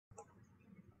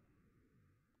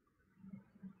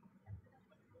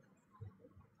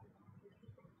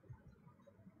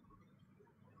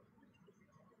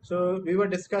So we were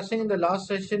discussing in the last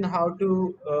session how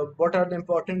to what are the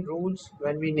important rules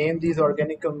when we name these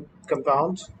organic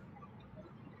compounds.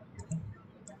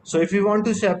 So if we want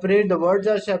to separate, the words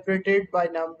are separated by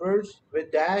numbers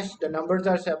with dash, the numbers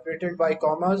are separated by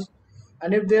commas,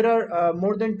 and if there are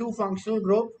more than two functional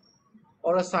groups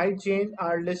or a side chain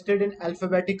are listed in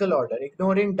alphabetical order,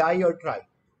 ignoring di or tri.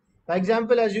 For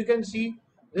example, as you can see,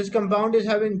 this compound is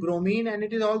having bromine and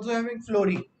it is also having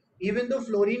fluorine. Even though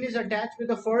fluorine is attached with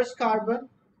the first carbon,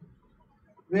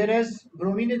 whereas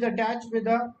bromine is attached with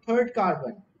the third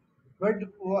carbon. But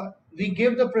we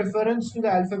give the preference to the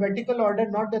alphabetical order,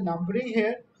 not the numbering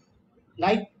here.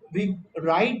 Like we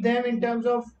write them in terms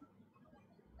of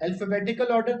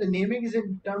alphabetical order, the naming is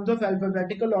in terms of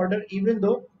alphabetical order, even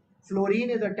though fluorine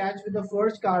is attached with the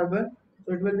first carbon.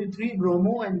 So it will be 3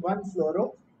 bromo and 1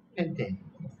 fluoropentane.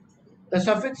 The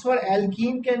suffix for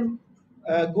alkene can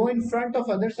go in front of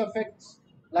other suffix.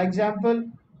 Like example,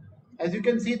 as you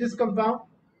can see, this compound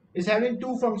is having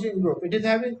two functional group. It is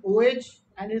having OH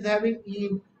and it is having E,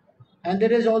 and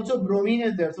there is also bromine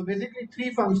is there. So basically three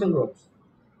functional groups.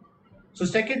 So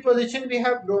second position we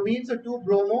have bromine, so 2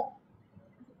 bromo.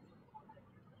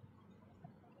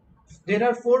 There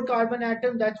are 4 carbon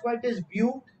atoms, that's why it is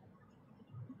but.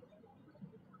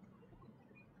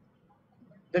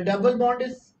 The double bond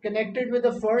is connected with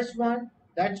the first one,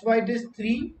 that's why it is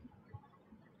 3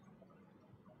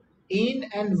 in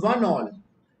and 1 all.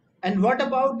 And what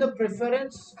about the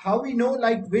preference? How we know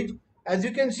like which? As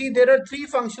you can see, there are 3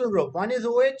 functional groups. One is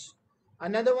OH,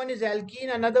 another one is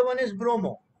alkene, another one is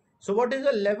bromo. So what is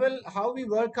the level? How we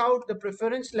work out the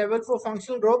preference level for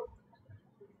functional group?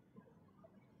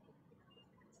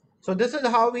 So this is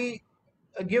how we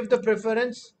give the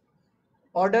preference.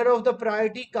 Order of the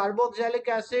priority: carboxylic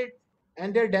acid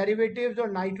and their derivatives or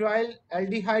nitrile,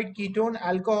 aldehyde, ketone,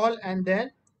 alcohol, and then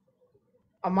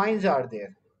amines are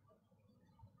there.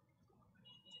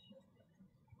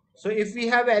 So if we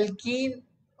have alkene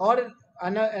or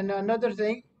another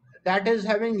thing, that is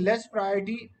having less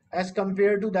priority as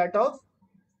compared to that of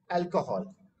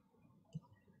alcohol.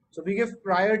 So we give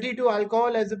priority to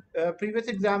alcohol. As a previous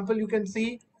example, you can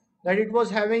see that it was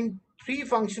having 3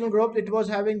 functional groups. It was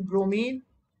having bromine,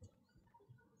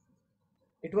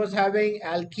 it was having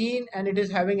alkene, and it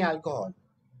is having alcohol.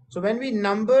 So when we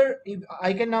number,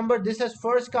 I can number this as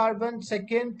first carbon,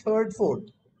 second, third, fourth.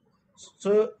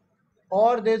 So,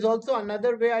 or there's also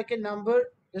another way I can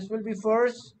number. This will be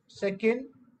first, second,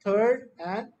 third,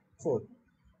 and fourth.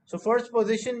 So first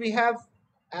position we have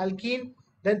alkene,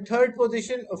 then third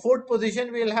position, fourth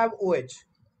position we will have OH.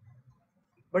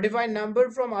 But if I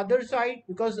number from other side,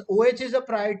 because OH is a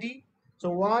priority, so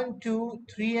 1, 2,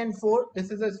 3, and 4. This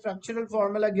is a structural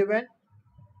formula given.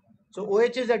 So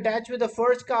OH is attached with the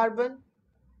first carbon,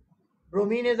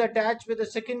 bromine is attached with the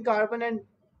second carbon, and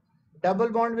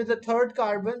double bond with the third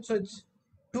carbon. So it's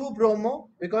 2 bromo,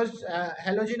 because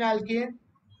halogen alkane,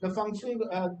 the function,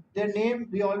 their name,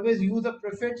 we always use a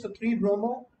prefix, so 3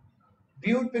 bromo.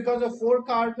 But because of 4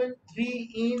 carbon,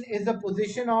 3 in is the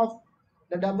position of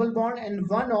the double bond, and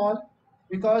 1 all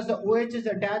because the OH is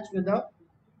attached with the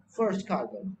first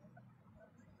carbon.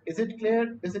 Is it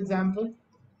clear, this example?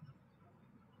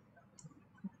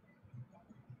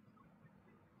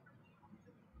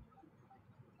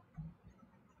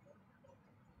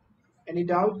 Any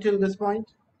doubt till this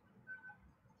point?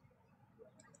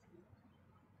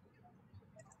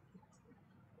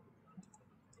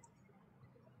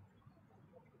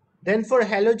 Then for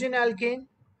halogen alkane,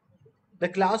 the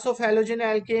class of halogen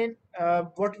alkane,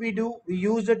 what we do, we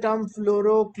use the term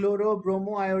fluoro, chloro,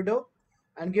 bromo, iodo,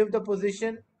 and give the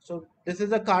position. So this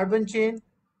is a carbon chain.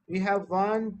 We have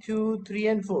 1, 2, 3,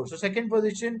 and 4. So second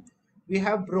position, we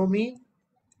have bromine.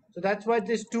 So that's why it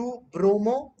is 2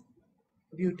 bromo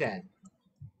butane.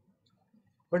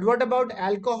 But what about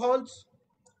alcohols?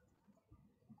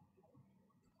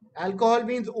 Alcohol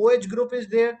means OH group is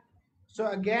there. So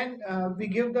again, we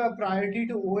give the priority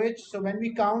to OH. So when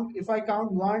we count, if I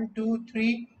count 1, 2,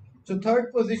 3, so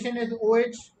third position is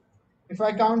OH. If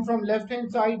I count from left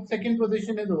hand side, second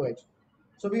position is OH.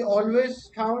 So we always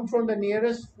count from the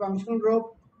nearest functional group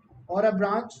or a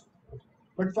branch,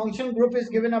 but functional group is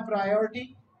given a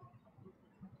priority.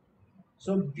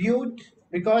 So but,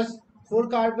 because 4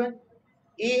 carbon,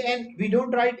 AN, we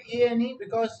don't write ANE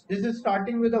because this is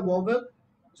starting with a vowel.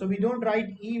 So we don't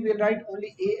write E, we'll write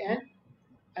only AN.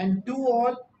 And 2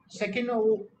 all, second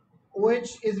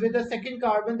OH is with the second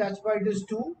carbon, that's why it is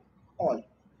 2 all.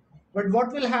 But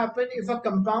what will happen if a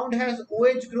compound has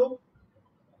OH group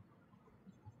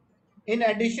in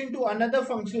addition to another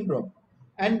functional group?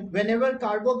 And whenever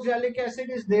carboxylic acid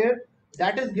is there,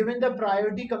 that is given the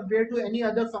priority compared to any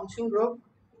other functional group.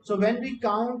 So when we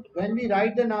count, when we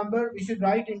write the number, we should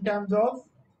write in terms of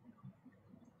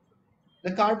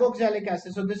the carboxylic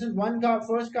acid. So this is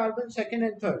first carbon, second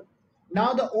and third.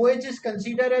 Now the OH is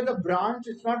considered as a branch.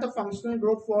 It's not a functional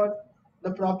group for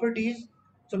the properties.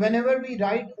 So whenever we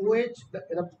write OH,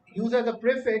 use as a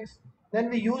prefix, then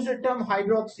we use the term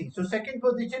hydroxy. So second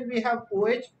position we have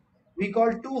OH. We call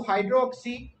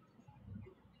 2-hydroxy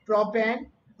propane.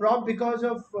 Prop because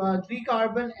of 3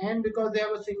 carbon and because they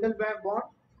have a single bond.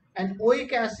 And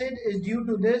oic acid is due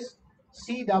to this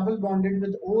C double bonded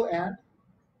with O and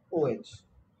OH.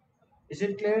 Is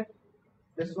it clear?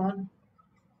 This one.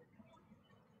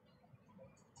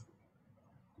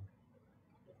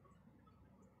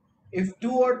 If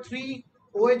 2 or 3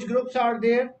 OH groups are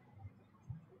there,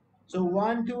 so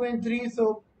 1, 2, and 3,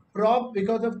 so prop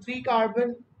because of 3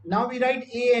 carbon. Now we write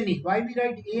A and E. Why we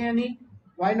write A and E?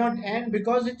 Why not N?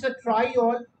 Because it's a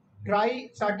triol, tri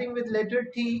starting with letter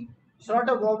T. It's not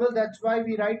a vowel. That's why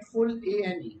we write full A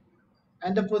and E.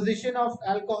 And the position of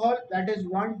alcohol, that is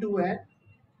 1, 2, and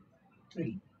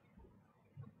 3.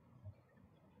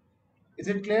 Is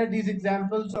it clear? These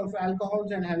examples of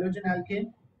alcohols and halogen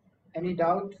alkane. Any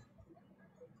doubt?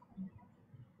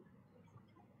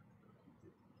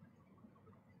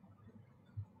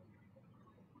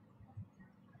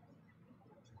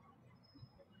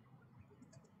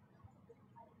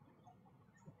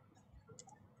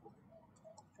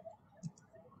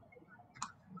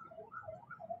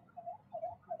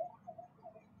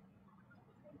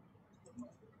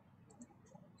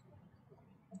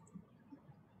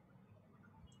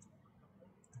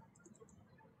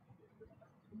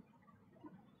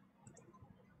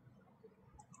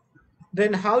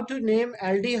 Then how to name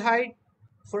aldehyde?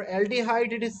 For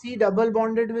aldehyde, it is C double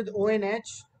bonded with O and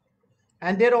H,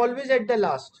 and they're always at the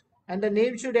last. And the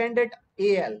name should end at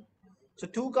AL. So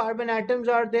 2 carbon atoms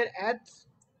are there at,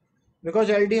 because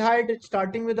aldehyde is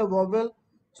starting with a vowel.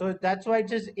 So that's why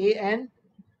it is AN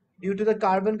due to the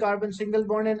carbon-carbon single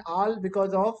bond, and al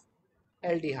because of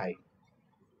aldehyde.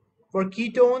 For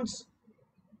ketones,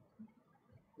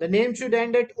 the name should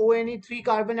end at ONE. 3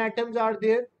 carbon atoms are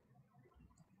there.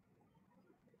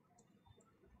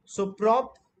 So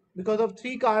prop because of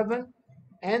 3 carbon,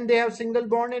 and they have single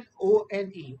bond in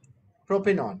ONE,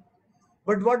 propanol.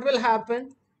 But what will happen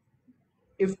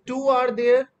if 2 are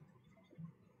there,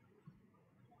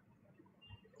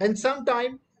 and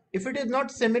sometime if it is not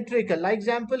symmetrical, like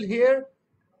example here,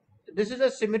 this is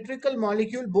a symmetrical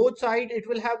molecule, both sides it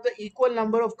will have the equal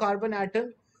number of carbon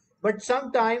atoms, but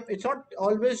sometime it's not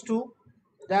always true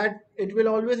that it will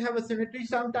always have a symmetry.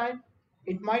 Sometime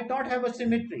it might not have a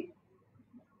symmetry.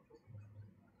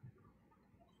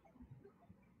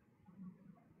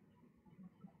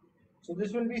 So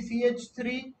this will be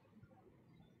CH3,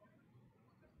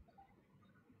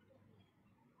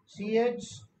 CH,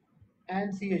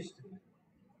 and CH3.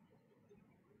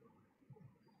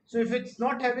 So if it's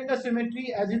not having a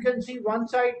symmetry, as you can see, one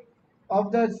side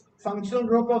of the functional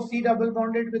group of C double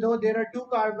bonded with O, there are 2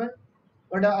 carbon,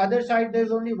 but the other side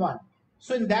there's only one.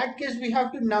 So in that case, we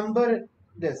have to number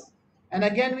this. And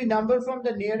again, we number from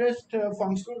the nearest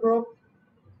functional group.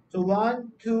 So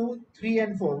 1, 2, 3,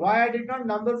 and 4. Why I did not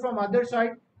number from other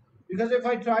side? Because if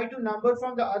I try to number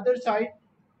from the other side,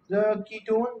 the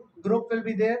ketone group will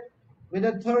be there with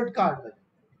a third carbon.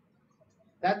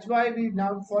 That's why we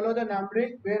now follow the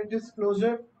numbering where it is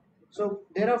closer. So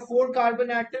there are 4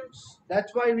 carbon atoms.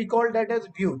 That's why we call that as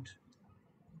but.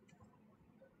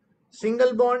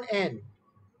 Single bond N.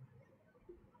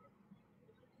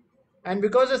 And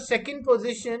because the second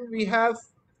position we have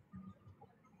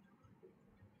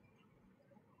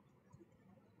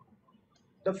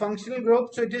the functional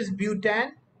group, so it is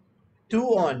butane, 2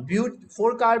 on.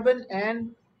 4 carbon,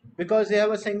 and because they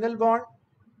have a single bond,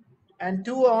 and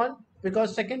 2 on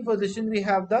because second position we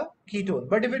have the ketone.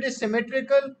 But if it is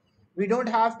symmetrical, we don't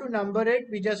have to number it.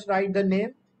 We just write the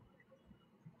name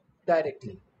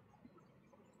directly.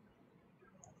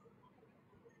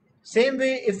 Same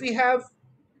way, if we have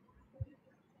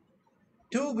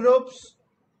 2 groups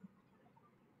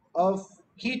of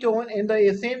ketone in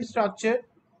the same structure,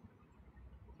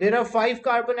 there are 5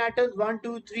 carbon atoms, 1,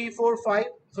 2, 3, 4, 5.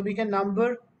 So we can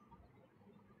number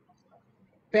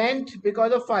pent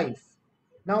because of 5.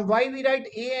 Now why we write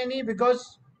A and E?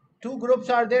 Because 2 groups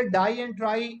are there, di and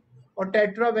tri or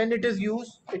tetra. When it is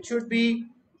used, it should be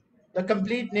the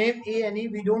complete name A and E.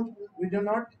 We do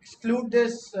not exclude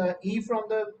this E from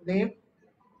the name.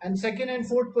 And second and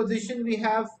fourth position we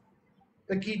have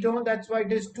the ketone. That's why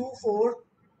it is 2, 4.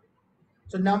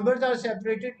 So numbers are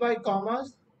separated by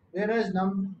commas, whereas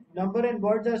number and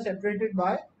words are separated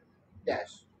by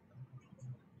dash.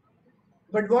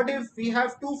 But what if we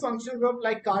have two functional group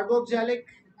like carboxylic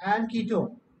and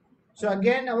ketone? So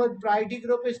again, our priority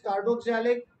group is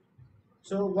carboxylic.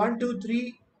 So one, two,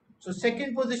 three. So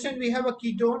second position we have a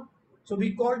ketone. So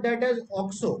we call that as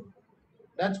oxo.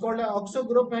 That's called an oxo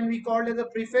group, and we call it as a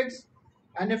prefix.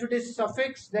 And if it is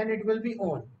suffix, then it will be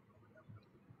on.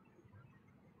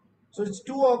 So it's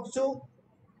 2-oxo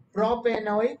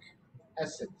propanoic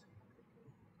acid.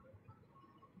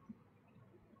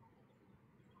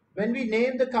 When we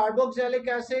name the carboxylic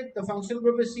acid, the functional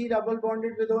group is C double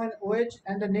bonded with O and OH,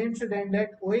 and the name should end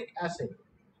at oic acid.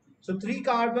 So 3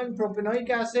 carbon propanoic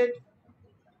acid,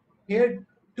 here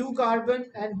 2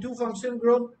 carbon and 2 functional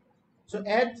group. So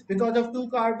H, because of 2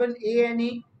 carbon, A and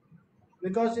E,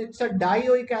 because it's a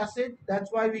dioic acid,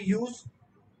 that's why we use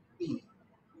E.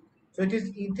 So it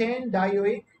is ethane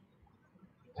dioic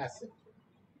acid.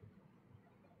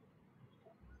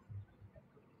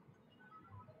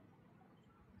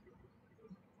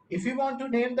 If you want to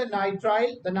name the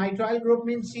nitrile group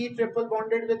means C triple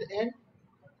bonded with N.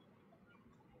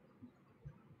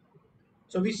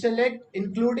 So we select,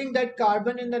 including that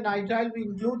carbon in the nitrile, we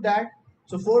include that.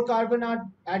 So 4 carbon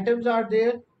atoms are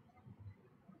there.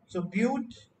 So but,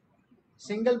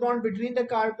 single bond between the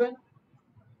carbon,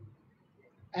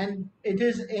 and it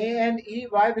is A and E.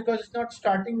 Why? Because it's not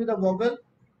starting with a vowel,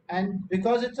 and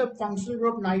because it's a functional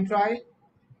group nitrile,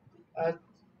 uh,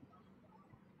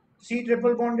 C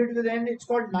triple bonded with N, it's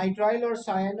called nitrile or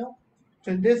cyano.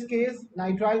 So in this case,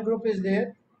 nitrile group is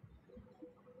there.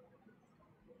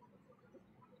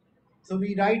 So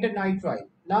we write a nitrile.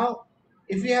 Now,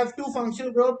 if we have two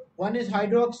functional group, one is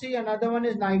hydroxy, another one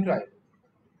is nitrile.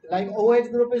 Like OH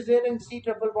group is there and C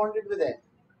triple bonded with N.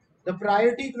 The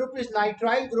priority group is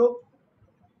nitrile group.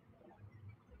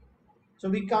 So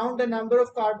we count the number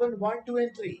of carbon 1, 2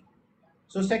 and 3.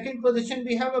 So second position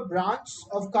we have a branch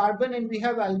of carbon and we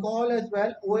have alcohol as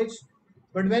well, OH.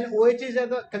 But when OH is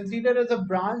considered as a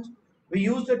branch, we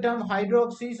use the term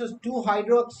hydroxy. So 2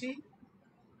 hydroxy,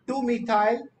 2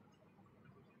 methyl.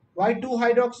 Why 2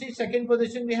 hydroxy? Second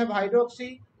position we have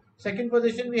hydroxy. Second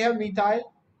position we have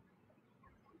methyl.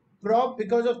 Prop,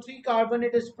 because of 3 carbon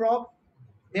it is prop.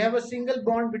 They have a single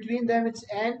bond between them, it's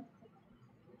N.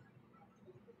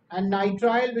 And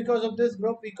nitrile, because of this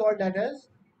group we call that as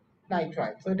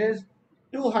nitrile. So it is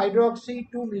 2 hydroxy,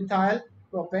 2 methyl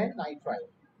propane nitrile.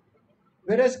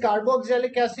 Whereas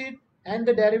carboxylic acid and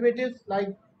the derivatives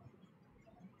like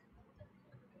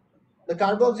the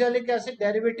carboxylic acid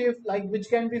derivative, like which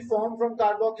can be formed from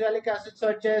carboxylic acid,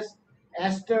 such as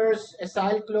esters,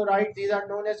 acyl chloride, these are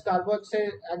known as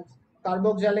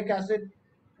carboxylic acid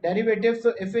derivatives.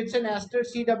 So if it's an ester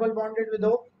C double bonded with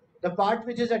O, the part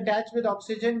which is attached with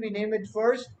oxygen we name it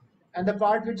first, and the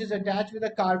part which is attached with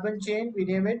a carbon chain we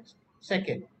name it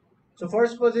second. So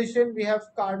first position we have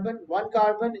carbon, one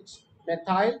carbon, it's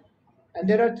methyl, and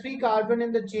there are 3 carbon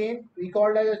in the chain, we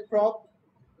call that as prop,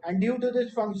 and due to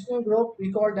this functional group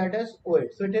we call that as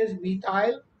OH. So it is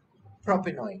methyl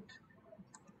propanoid.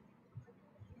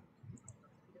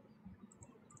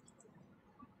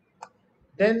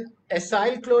 Then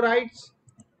acyl chlorides,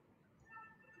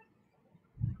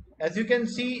 as you can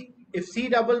see, if C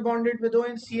double bonded with O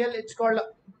and Cl, it's called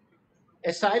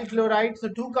acyl chloride. So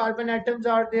 2 carbon atoms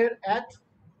are there at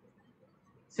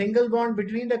single bond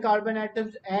between the carbon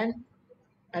atoms, and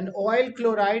oil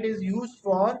chloride is used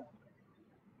for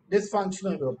this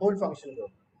functional group, whole functional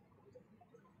group.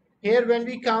 Here when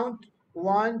we count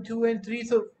 1, 2 and 3,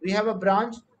 so we have a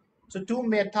branch. So 2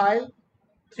 methyl,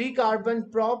 3 carbon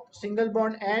prop, single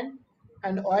bond N,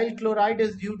 and oil chloride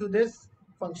is due to this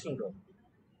functional group.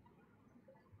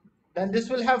 Then this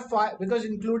will have 5, because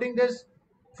including this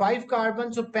 5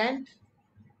 carbon, so pent,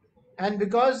 and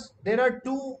because there are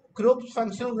 2 groups,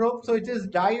 functional groups, so it is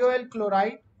dioyl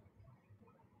chloride,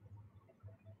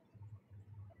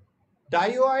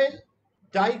 dioyl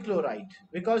dichloride,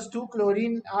 because 2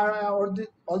 chlorine are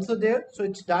also there, so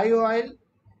it's dioyl,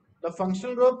 the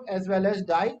functional group, as well as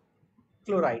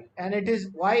dichloride. And it is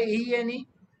why E and E?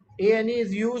 A and E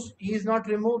is used, E is not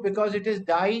removed because it is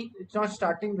di, it's not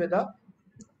starting with a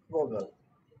vowel.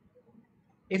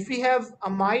 If we have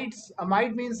amides,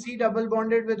 amide means C double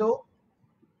bonded with O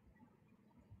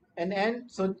and N.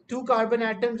 So 2 carbon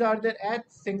atoms are there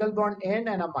at single bond N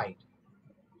and amide.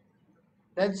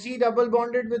 Then C double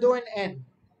bonded with O and N.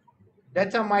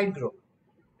 That's amide group.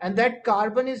 And that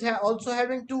carbon is also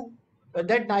having 2,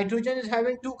 that nitrogen is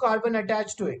having 2 carbon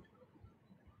attached to it.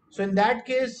 So in that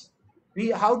case,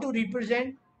 we how to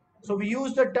represent? So we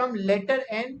use the term letter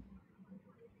N,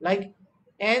 like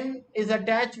N is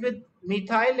attached with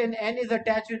methyl and N is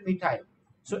attached with methyl.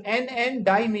 So NN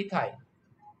dimethyl.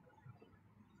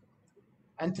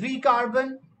 and 3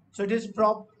 carbon, so it is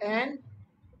prop and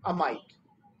amide.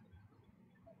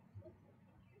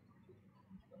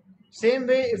 Same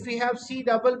way, if we have C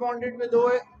double bonded with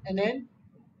O and N,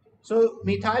 so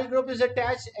methyl group is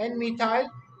attached, N methyl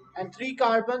and 3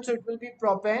 carbon, so it will be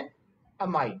propan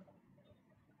amide.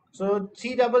 So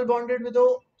C double bonded with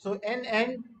O, so N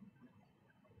and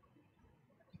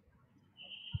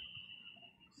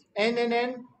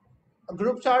N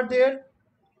groups are there,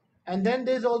 and then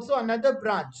there's also another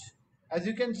branch. As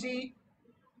you can see,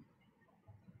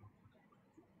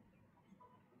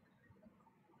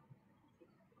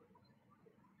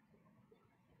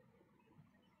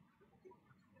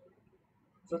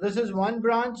 so this is one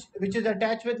branch which is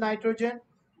attached with nitrogen,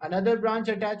 another branch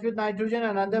attached with nitrogen,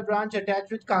 another branch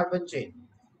attached with carbon chain.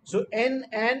 So N,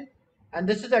 and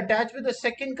this is attached with the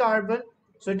second carbon.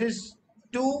 So it is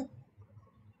 2.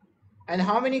 And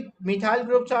how many methyl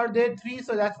groups are there? 3.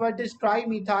 So that's why it is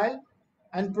trimethyl.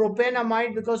 And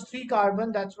propanamide, because 3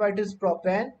 carbon, that's why it is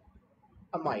propanamide.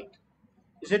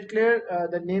 Is it clear,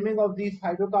 the naming of these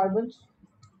hydrocarbons?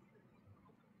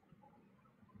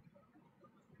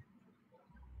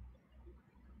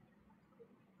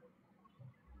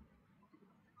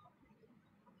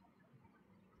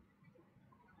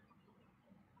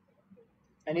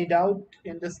 Any doubt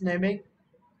in this naming?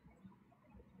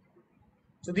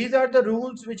 So these are the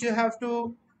rules which you have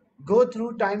to go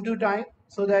through time to time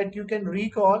so that you can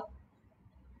recall.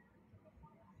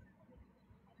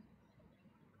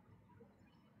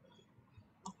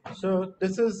 So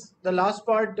this is the last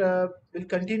part. We'll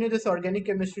continue this organic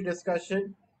chemistry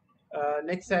discussion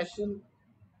next session.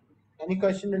 Any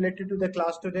question related to the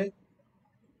class today?